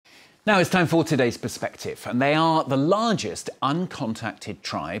Now it's time for today's perspective, and they are the largest uncontacted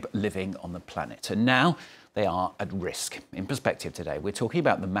tribe living on the planet, and now they are at risk. In perspective today, we're talking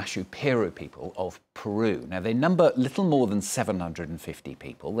about the Mashco Piro people of Peru. Now, they number little more than 750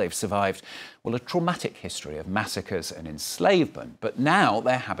 people. They've survived, well, a traumatic history of massacres and enslavement, but now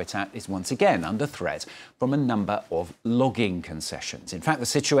their habitat is once again under threat from a number of logging concessions. In fact, the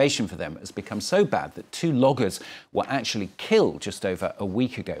situation for them has become so bad that 2 loggers were actually killed just over a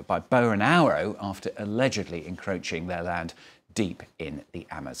week ago by bow and arrow after allegedly encroaching their land deep in the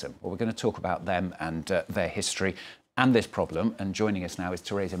Amazon. Well, we're going to talk about them and their history and this problem. And joining us now is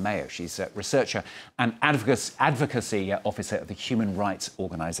Teresa Mayo. She's a researcher and advocacy officer of the human rights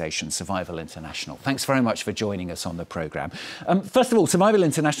organisation Survival International. Thanks very much for joining us on the programme. First of all, Survival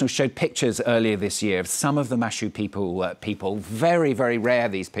International showed pictures earlier this year of some of the Mashco people, very, very rare,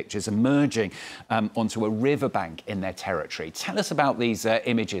 these pictures, emerging onto a riverbank in their territory. Tell us about these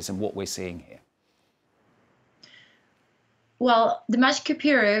images and what we're seeing here. Well, the Mashco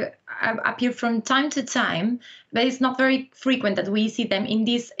Piro appear from time to time, but it's not very frequent that we see them in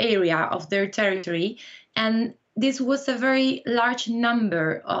this area of their territory. And this was a very large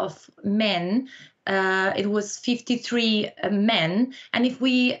number of men. It was 53 men. And if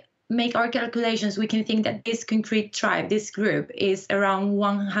we make our calculations, we can think that this concrete tribe, this group, is around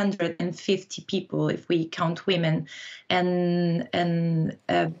 150 people if we count women and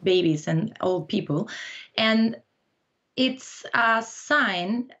babies and old people. And it's a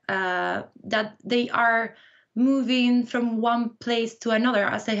sign that they are moving from one place to another,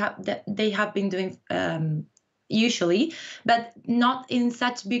 as they have been doing usually, but not in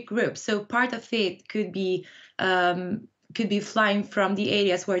such big groups. So part of it could be flying from the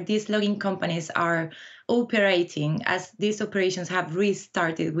areas where these logging companies are operating, as these operations have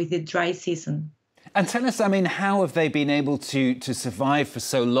restarted with the dry season. And tell us, I mean, how have they been able to survive for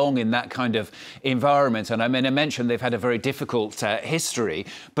so long in that kind of environment? And I mean, I mentioned they've had a very difficult history,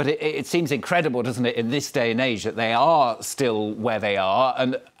 but it seems incredible, doesn't it, in this day and age that they are still where they are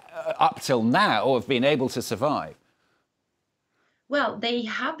and up till now have been able to survive? Well, they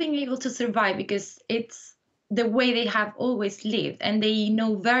have been able to survive because it's the way they have always lived, and they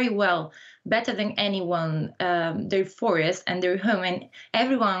know very well, better than anyone, their forest and their home, and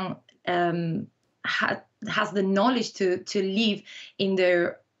everyone has the knowledge to live in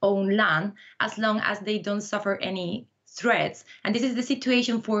their own land as long as they don't suffer any threats. And this is the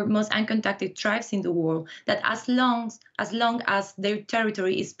situation for most uncontacted tribes in the world, that as long as their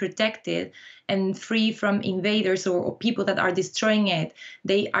territory is protected and free from invaders or people that are destroying it,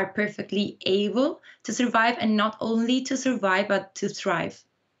 they are perfectly able to survive, and not only to survive, but to thrive.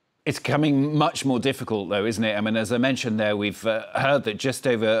 It's becoming much more difficult, though, isn't it? I mean, as I mentioned there, we've heard that just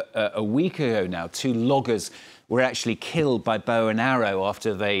over a week ago now, 2 loggers were actually killed by bow and arrow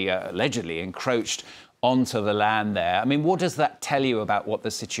after they allegedly encroached onto the land there. I mean, what does that tell you about what the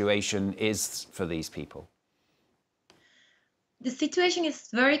situation is for these people? The situation is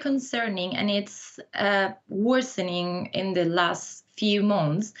very concerning, and it's worsening in the last few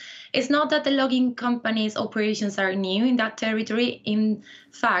months. It's not that the logging companies' operations are new in that territory. In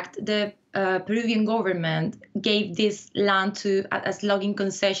fact, the Peruvian government gave this land as logging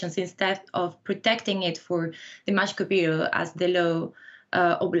concessions instead of protecting it for the Mashco Piro, as the law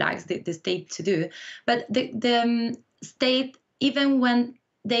obliges the state to do. But the state, even when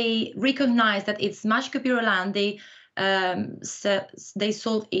they recognize that it's Mashco Piro land, they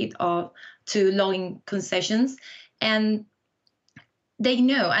sold it off to logging concessions, and they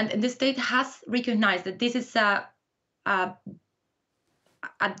know, and the state has recognized that this is a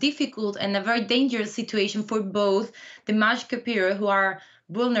difficult and a very dangerous situation for both the Mashco Piro, who are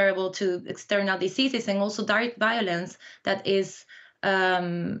vulnerable to external diseases and also direct violence that is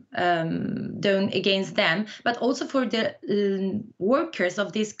done against them, but also for the workers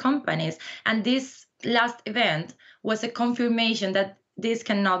of these companies. And this last event was a confirmation that this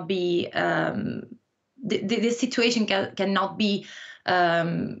cannot be, this situation cannot be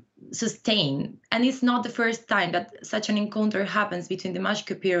sustained. And it's not the first time that such an encounter happens between the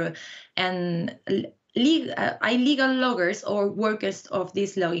Mashco Piro and illegal loggers or workers of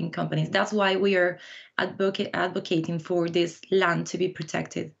these logging companies. That's why we are advocating for this land to be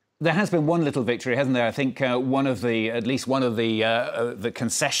protected. There has been one little victory, hasn't there? I think at least one of the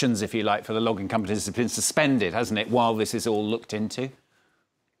concessions, if you like, for the logging companies has been suspended, hasn't it, while this is all looked into?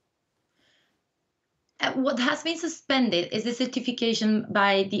 What has been suspended is the certification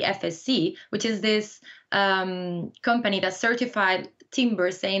by the FSC, which is this company that certified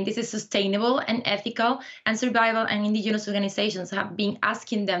timber, saying this is sustainable and ethical, and survival and indigenous organizations have been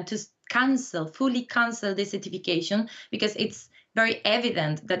asking them to fully cancel this certification because it's very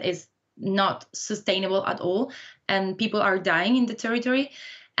evident that it's not sustainable at all, and people are dying in the territory.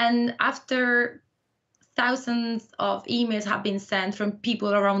 And after thousands of emails have been sent from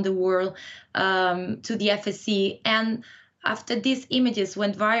people around the world to the FSC, and after these images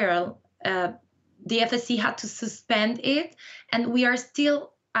went viral, the FSC had to suspend it, and we are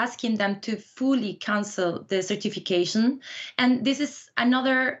still asking them to fully cancel the certification. And this is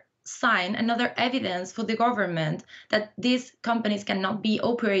another sign, another evidence for the government that these companies cannot be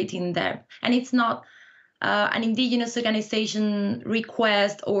operating there. And it's not an indigenous organization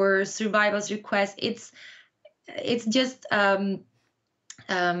request or survival's request. It's just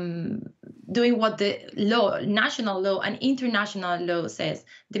doing what the law, national law and international law says.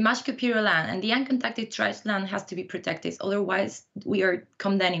 The Mashco Piro land and the uncontacted tribes land has to be protected. Otherwise, we are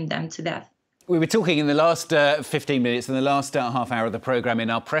condemning them to death. We were talking in the last 15 minutes, in the last half hour of the programme, in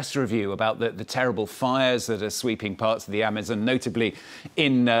our press review about the terrible fires that are sweeping parts of the Amazon, notably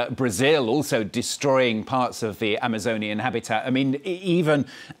in Brazil, also destroying parts of the Amazonian habitat. I mean, even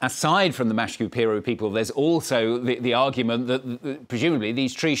aside from the Mashco Piro people, there's also the argument that presumably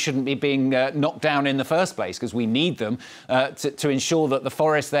these trees shouldn't be being knocked down in the first place, because we need them to ensure that the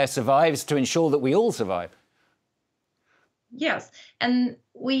forest there survives, to ensure that we all survive. Yes, and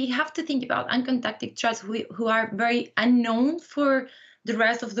we have to think about uncontacted tribes who are very unknown for the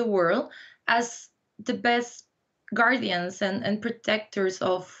rest of the world as the best guardians and protectors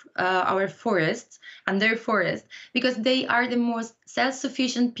of our forests and their forests, because they are the most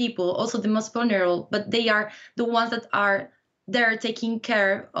self-sufficient people, also the most vulnerable, but they are the ones that are there taking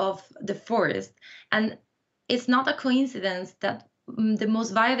care of the forest. And it's not a coincidence that the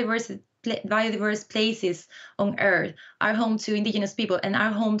most biodiverse places on Earth are home to indigenous people and are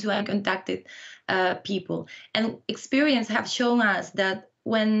home to uncontacted people. And experience have shown us that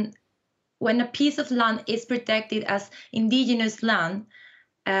when a piece of land is protected as indigenous land,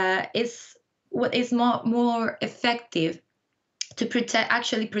 is what is more effective to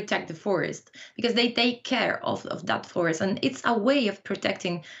actually protect the forest, because they take care of that forest, and it's a way of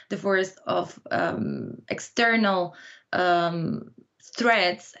protecting the forest of external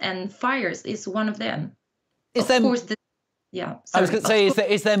threats, and fires is one of them. Yeah. Sorry, I was going to say,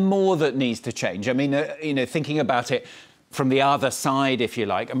 is there more that needs to change? I mean, thinking about it from the other side, if you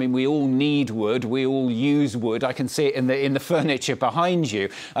like. I mean, we all need wood. We all use wood. I can see it in the furniture behind you.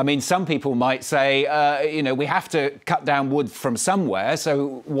 I mean, some people might say, we have to cut down wood from somewhere,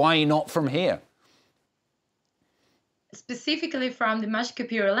 so why not from here? Specifically from the Mashco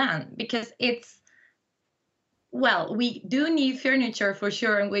Piro land, because we do need furniture for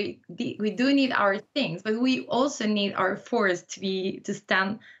sure, and we do need our things, but we also need our forest to be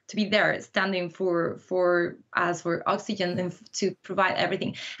there, standing for us, for oxygen, and to provide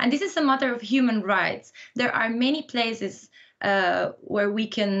everything. And this is a matter of human rights. There are many places where we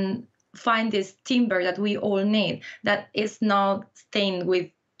can find this timber that we all need, that is not stained with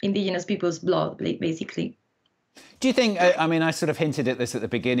indigenous people's blood, basically. Do you think, I mean, I sort of hinted at this at the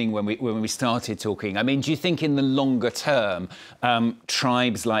beginning when we started talking. I mean, do you think in the longer term,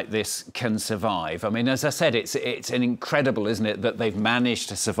 tribes like this can survive? I mean, as I said, it's an incredible, isn't it, that they've managed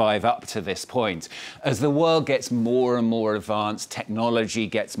to survive up to this point. As the world gets more and more advanced, technology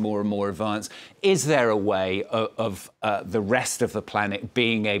gets more and more advanced, is there a way of the rest of the planet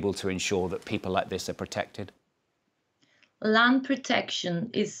being able to ensure that people like this are protected? Land protection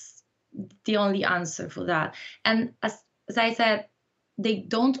is the only answer for that. And as I said, they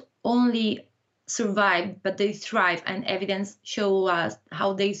don't only survive, but they thrive, and evidence show us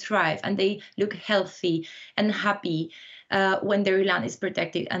how they thrive, and they look healthy and happy when their land is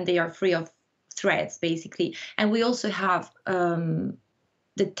protected and they are free of threats, basically. And we also have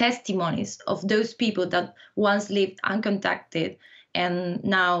the testimonies of those people that once lived uncontacted, and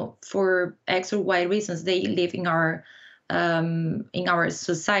now for X or Y reasons they live in our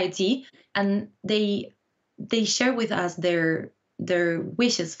society, and they share with us their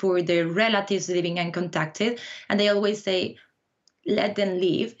wishes for their relatives living uncontacted, and they always say, let them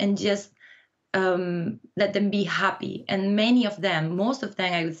live and just let them be happy. And many of them, most of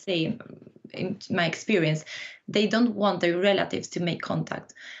them, I would say, in my experience, they don't want their relatives to make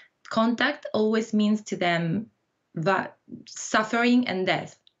contact. Contact always means to them suffering and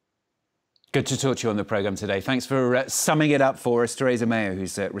death. Good to talk to you on the programme today. Thanks for summing it up for us. Teresa Mayo,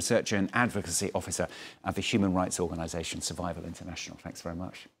 who's a researcher and advocacy officer at the human rights organisation Survival International. Thanks very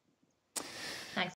much.